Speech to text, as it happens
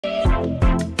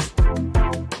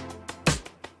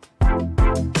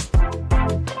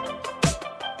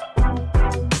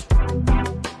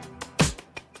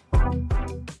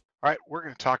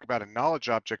talk about a knowledge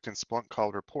object in Splunk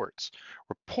called reports.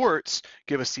 Reports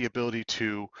give us the ability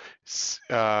to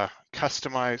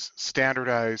customize,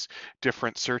 standardize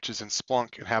different searches in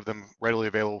Splunk and have them readily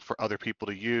available for other people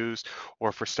to use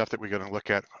or for stuff that we're going to look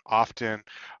at often.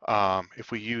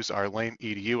 If we use our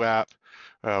L.A.M.E edu app,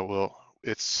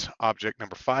 it's object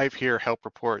number 5 here, help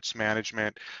reports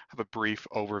management. Have a brief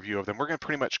overview of them. We're going to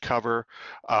pretty much cover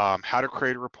how to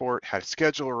create a report, how to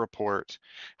schedule a report,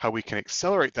 how we can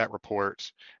accelerate that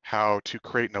report, how to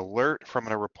create an alert from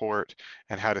a report,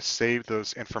 and how to save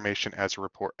those information as a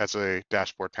report, as a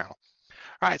dashboard panel.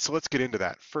 All right, so let's get into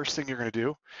that. First thing you're going to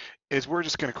do is we're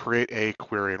just going to create a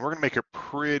query, and we're going to make it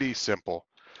pretty simple.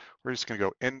 We're just going to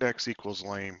go index equals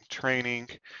L.A.M.E training.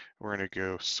 We're going to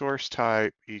go source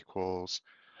type equals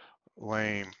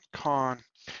L.A.M.E con.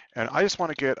 And I just want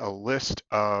to get a list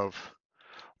of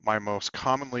my most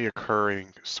commonly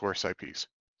occurring source IPs.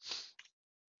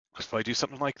 So if I do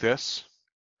something like this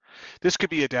could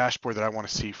be a dashboard that I want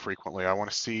to see frequently. I want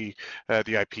to see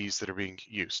the IPs that are being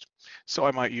used. So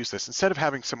I might use this. Instead of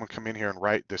having someone come in here and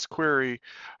write this query,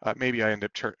 maybe I end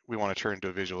up, we want to turn into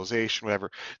a visualization,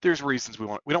 whatever. There's reasons we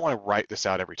don't want to write this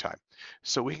out every time.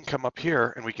 So we can come up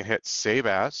here and we can hit save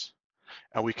as,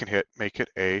 and we can hit make it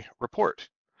a report.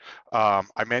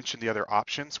 I mentioned the other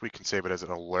options. We can save it as an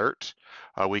alert.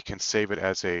 We can save it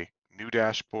as a new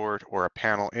dashboard or a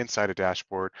panel inside a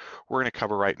dashboard. We're going to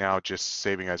cover right now just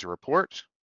saving as a report.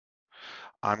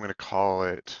 I'm going to call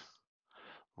it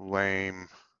L.A.M.E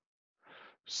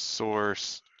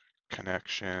source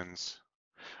connections.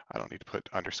 I don't need to put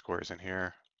underscores in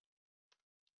here.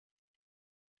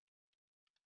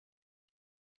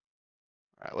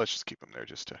 All right, let's just keep them there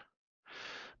just to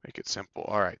make it simple.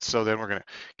 All right, so then we're going to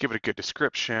give it a good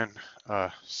description,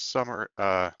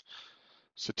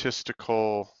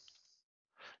 statistical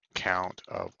count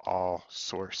of all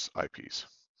source IPs.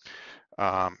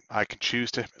 I can choose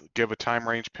to give a time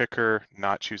range picker,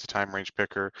 not choose a time range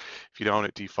picker. If you don't,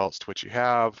 it defaults to what you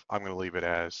have. I'm going to leave it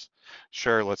as,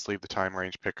 sure, let's leave the time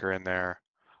range picker in there.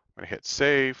 I'm going to hit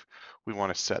save. We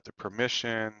want to set the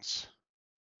permissions.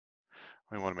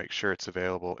 We want to make sure it's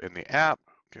available in the app.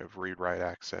 Give read-write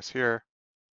access here.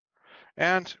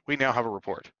 And we now have a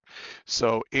report.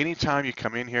 So anytime you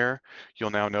come in here, you'll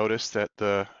now notice that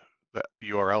the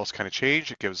URLs kind of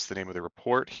change. It gives the name of the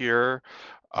report here.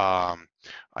 I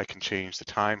can change the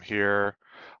time here.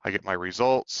 I get my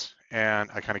results, and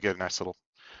I kind of get a nice little,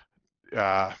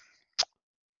 I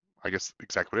guess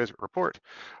exactly what it is, report.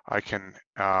 I can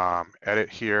edit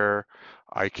here.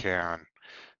 I can,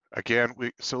 again,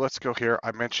 so let's go here.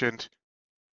 I mentioned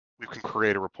we can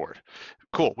create a report.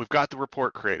 Cool, we've got the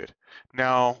report created.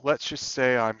 Now, let's just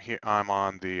say I'm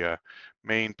on the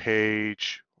main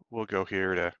page. We'll go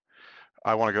here to,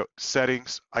 I want to go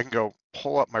settings. I can go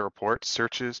pull up my report,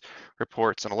 searches,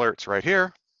 reports, and alerts right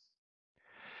here.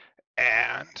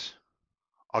 And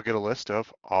I'll get a list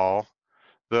of all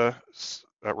the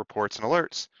reports and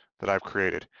alerts that I've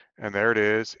created. And there it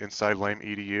is inside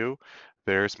L.A.M.E edu.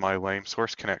 There's my L.A.M.E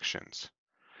source connections.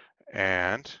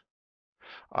 And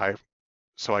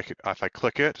so if I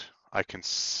click it, I can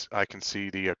see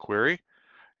the query.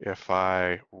 If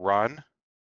I run,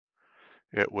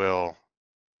 it will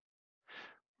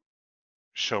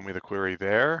show me the query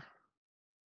there.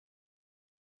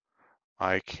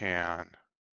 I can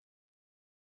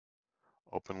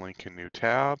open link in new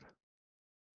tab.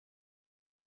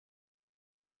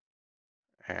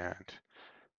 And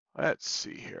let's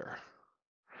see here.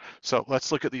 So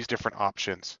let's look at these different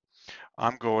options.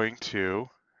 I'm going to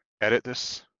edit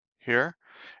this here.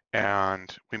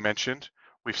 And we mentioned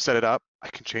we've set it up. I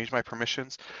can change my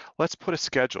permissions. Let's put a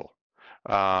schedule.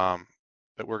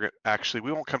 That we're going actually,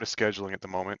 we won't come to scheduling at the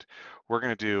moment. We're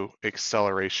going to do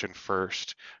acceleration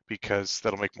first because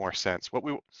that'll make more sense.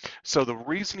 So the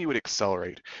reason you would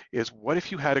accelerate is, what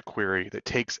if you had a query that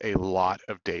takes a lot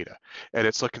of data and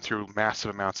it's looking through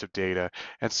massive amounts of data,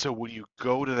 and so when you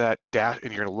go to that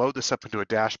and you're going to load this up into a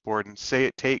dashboard, and say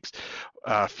it takes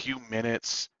a few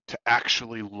minutes to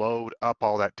actually load up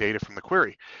all that data from the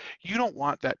query. You don't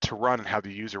want that to run and have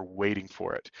the user waiting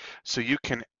for it. So you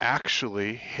can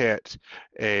actually hit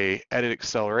a edit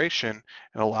acceleration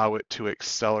and allow it to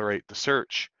accelerate the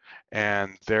search,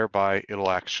 and thereby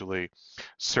it'll actually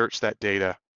search that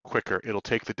data quicker. It'll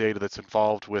take the data that's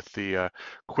involved with the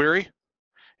query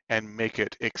and make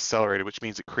it accelerated, which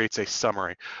means it creates a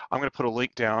summary. I'm going to put a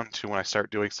link down to when I start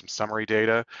doing some summary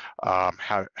data,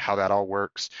 how that all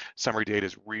works. Summary data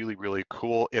is really, really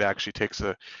cool. It actually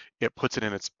it puts it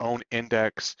in its own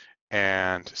index,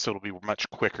 and so it'll be much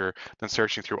quicker than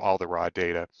searching through all the raw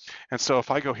data. And so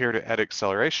if I go here to edit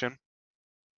acceleration,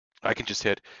 I can just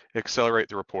hit accelerate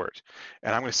the report.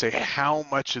 And I'm going to say, how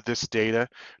much of this data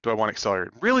do I want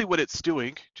accelerated? Really what it's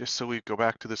doing, just so we go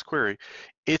back to this query,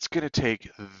 it's going to take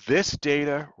this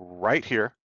data right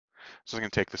here. So it's going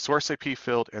to take the source IP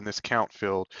field and this count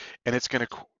field, and it's going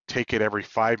to take it every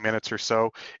 5 minutes or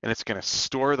so, and it's going to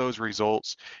store those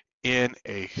results in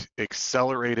a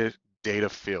accelerated data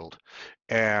field.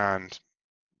 And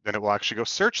then it will actually go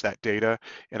search that data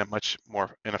in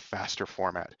a faster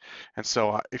format. And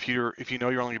so if you know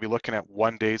you're only going to be looking at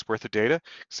 1 day's worth of data,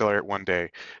 accelerate 1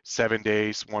 day, 7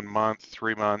 days, 1 month,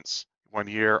 3 months, 1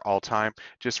 year, all time.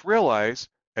 Just realize,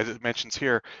 as it mentions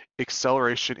here,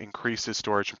 acceleration increases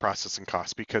storage and processing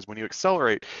costs, because when you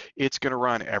accelerate, it's going to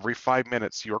run every 5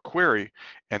 minutes your query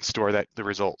and store the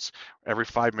results every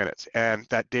 5 minutes. And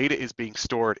that data is being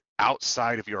stored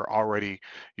outside of your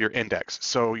index.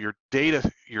 So your data,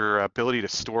 your ability to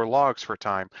store logs for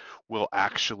time will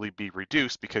actually be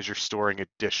reduced because you're storing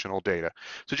additional data.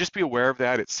 So just be aware of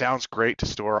that. It sounds great to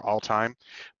store all time,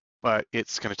 but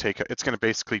it's going to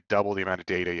basically double the amount of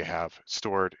data you have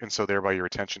stored, and so thereby your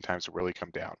retention times will really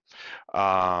come down.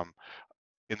 Um,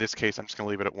 in this case, I'm just going to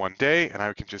leave it at 1 day, and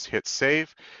I can just hit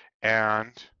save,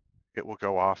 and it will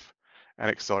go off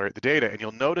and accelerate the data. And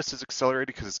you'll notice it's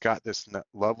accelerated because it's got this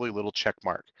lovely little check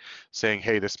mark saying,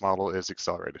 hey, this model is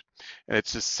accelerated. And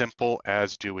it's as simple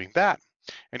as doing that,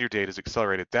 and your data is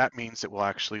accelerated. That means it will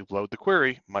actually load the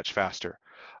query much faster.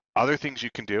 Other things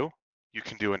you can do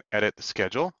an edit the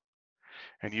schedule,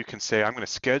 and you can say, I'm going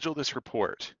to schedule this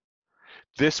report.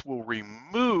 This will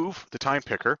remove the time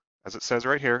picker, as it says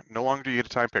right here. No longer do you get a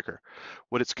time picker.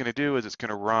 What it's going to do is it's going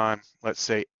to run, let's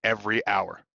say, every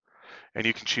hour. And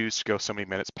you can choose to go so many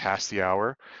minutes past the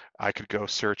hour. I could go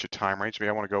search a time range. Maybe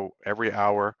I want to go every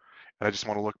hour, and I just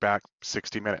want to look back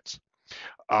 60 minutes.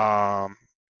 Maybe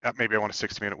I want a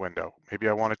 60-minute window. Maybe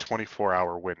I want a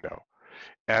 24-hour window.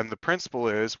 And the principle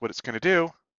is, what it's going to do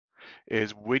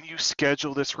is when you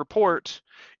schedule this report,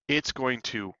 it's going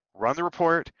to run the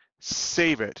report,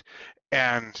 save it,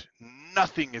 and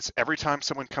nothing is, every time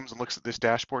someone comes and looks at this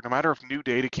dashboard, no matter if new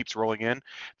data keeps rolling in,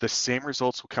 the same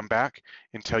results will come back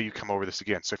until you come over this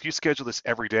again. So if you schedule this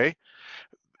every day,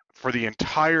 for the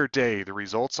entire day, the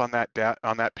results on that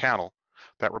panel,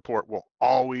 that report will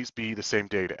always be the same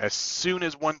data. As soon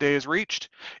as 1 day is reached,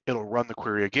 it'll run the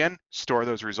query again, store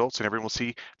those results, and everyone will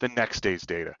see the next day's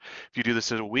data. If you do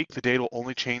this in a week, the data will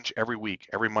only change every week,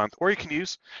 every month, or you can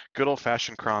use good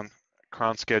old-fashioned cron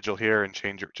schedule here and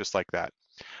change it just like that.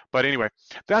 But anyway,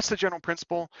 that's the general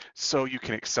principle. So you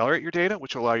can accelerate your data,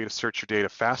 which will allow you to search your data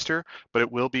faster, but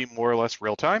it will be more or less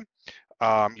real time.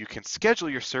 You can schedule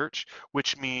your search,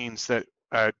 which means that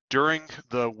during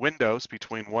the windows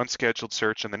between one scheduled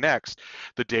search and the next,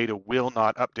 the data will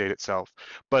not update itself,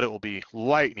 but it will be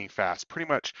lightning fast. Pretty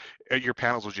much your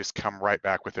panels will just come right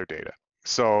back with their data.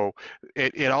 So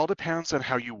it all depends on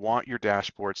how you want your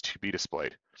dashboards to be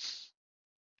displayed.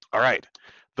 All right,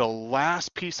 the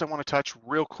last piece I want to touch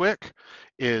real quick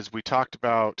is we talked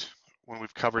about, when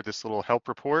we've covered this little help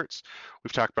reports,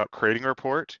 we've talked about creating a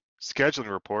report, scheduling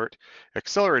a report,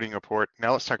 accelerating a report.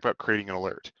 Now let's talk about creating an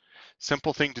alert.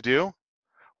 Simple thing to do.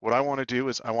 What I want to do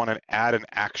is I want to add an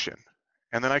action,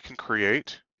 and then I can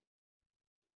create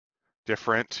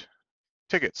different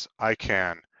tickets. I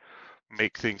can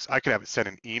make things, I could have it send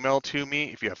an email to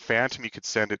me. If you have Phantom, you could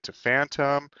send it to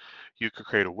Phantom. You could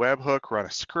create a webhook, run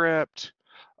a script,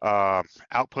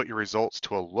 output your results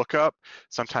to a lookup.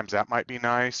 Sometimes that might be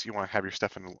nice. You want to have your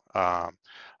stuff in a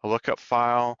lookup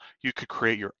file. You could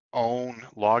create your own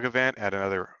log event at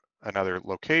another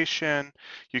location.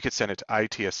 You could send it to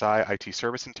ITSI, IT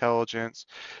Service Intelligence,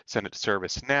 send it to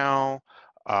ServiceNow.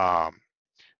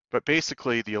 But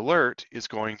basically the alert is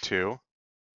going to,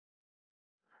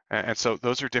 and so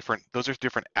those are different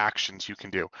actions you can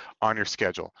do on your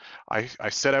schedule. I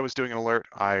said I was doing an alert.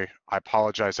 I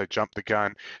apologize, I jumped the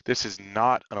gun. This is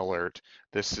not an alert.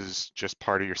 This is just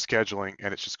part of your scheduling,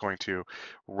 and it's just going to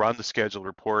run the schedule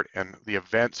report, and the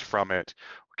events from it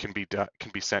can be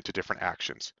sent to different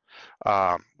actions.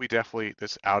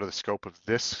 This out of the scope of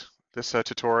this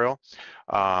tutorial.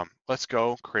 Let's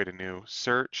go create a new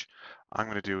search. I'm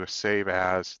going to do a save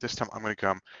as. This time I'm going to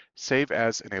come save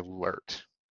as an alert.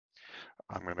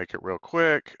 I'm going to make it real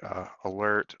quick.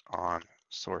 Alert on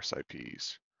source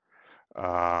IPs.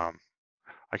 I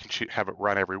can have it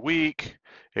run every week,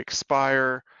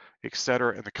 expire,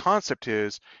 etc. And the concept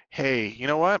is, hey, you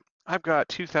know what? I've got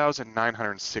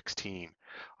 2,916.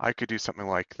 I could do something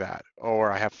like that.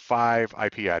 Or I have 5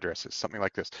 IP addresses, something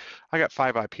like this. I got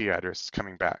 5 IP addresses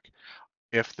coming back.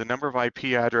 If the number of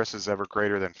IP addresses is ever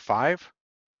greater than 5,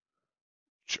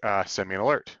 send me an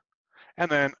alert.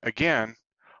 And then again,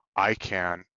 I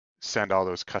can send all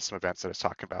those custom events that I was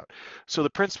talking about. So the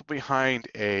principle behind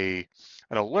an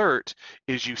alert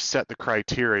is you set the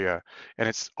criteria, and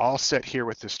it's all set here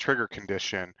with this trigger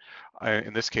condition.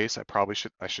 In this case, I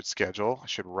should schedule. I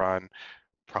should run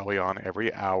probably on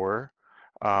every hour,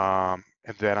 and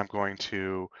then I'm going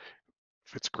to,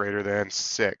 if it's greater than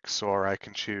 6, or I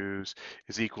can choose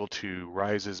is equal to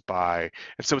rises by,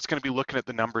 and so it's going to be looking at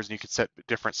the numbers, and you can set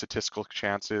different statistical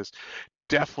chances.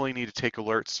 Definitely need to take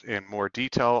alerts in more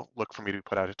detail. Look for me to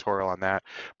put out a tutorial on that,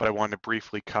 but I wanted to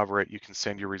briefly cover it. You can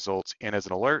send your results in as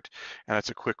an alert, and it's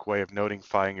a quick way of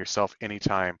notifying yourself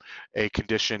anytime a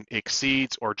condition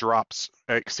exceeds or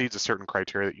exceeds a certain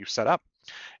criteria that you've set up,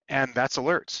 and that's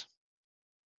alerts.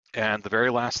 And the very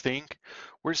last thing,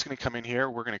 we're just going to come in here.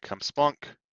 We're going to come Splunk.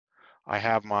 I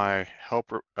have my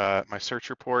my search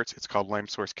reports. It's called L.A.M.E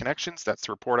Source Connections. That's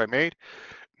the report I made.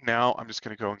 Now I'm just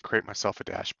going to go and create myself a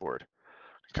dashboard.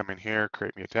 Come in here,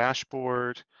 create me a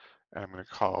dashboard, and I'm going to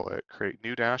call it create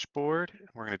new dashboard.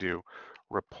 We're going to do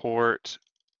report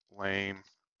L.A.M.E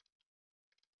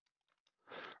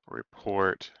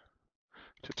report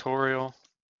tutorial,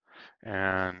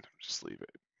 and just leave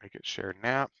it, make it shared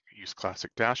nap, use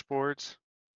classic dashboards.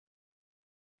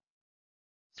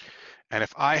 And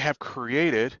if I have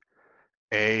created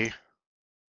a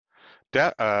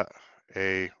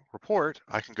report,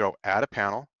 I can go add a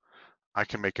panel, I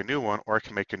can make a new one, or I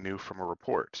can make a new from a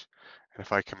report. And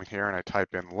if I come in here and I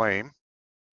type in L.A.M.E,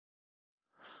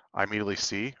 I immediately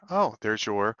see, oh, there's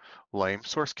your L.A.M.E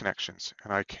source connections,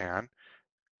 and I can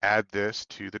add this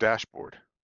to the dashboard.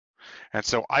 And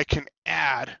so I can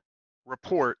add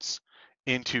reports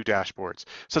into dashboards.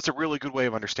 So it's a really good way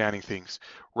of understanding things.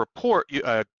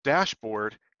 A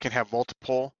dashboard can have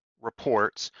multiple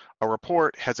reports. A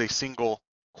report has a single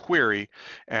query,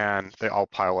 and they all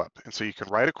pile up. And so you can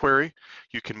write a query,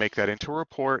 you can make that into a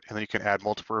report, and then you can add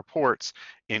multiple reports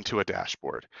into a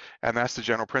dashboard. And that's the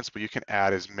general principle. You can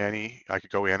add as many. I could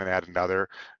go in and add another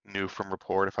new from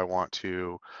report if I want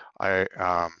to.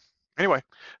 Anyway,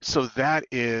 so that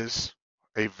is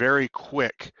a very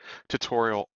quick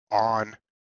tutorial on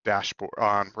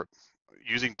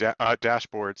using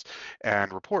dashboards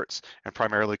and reports, and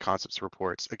primarily concepts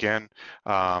reports. Again,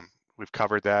 we've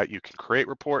covered that. You can create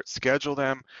reports, schedule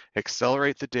them,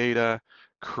 accelerate the data,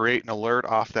 create an alert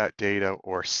off that data,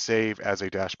 or save as a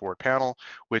dashboard panel,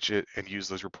 and use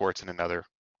those reports in another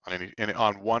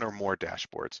on one or more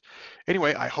dashboards.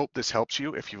 Anyway, I hope this helps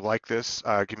you. If you like this,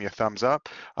 give me a thumbs up,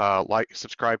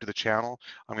 subscribe to the channel.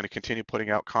 I'm going to continue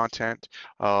putting out content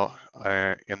in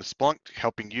the Splunk,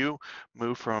 helping you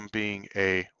move from being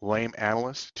a L.A.M.E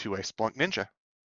analyst to a Splunk ninja.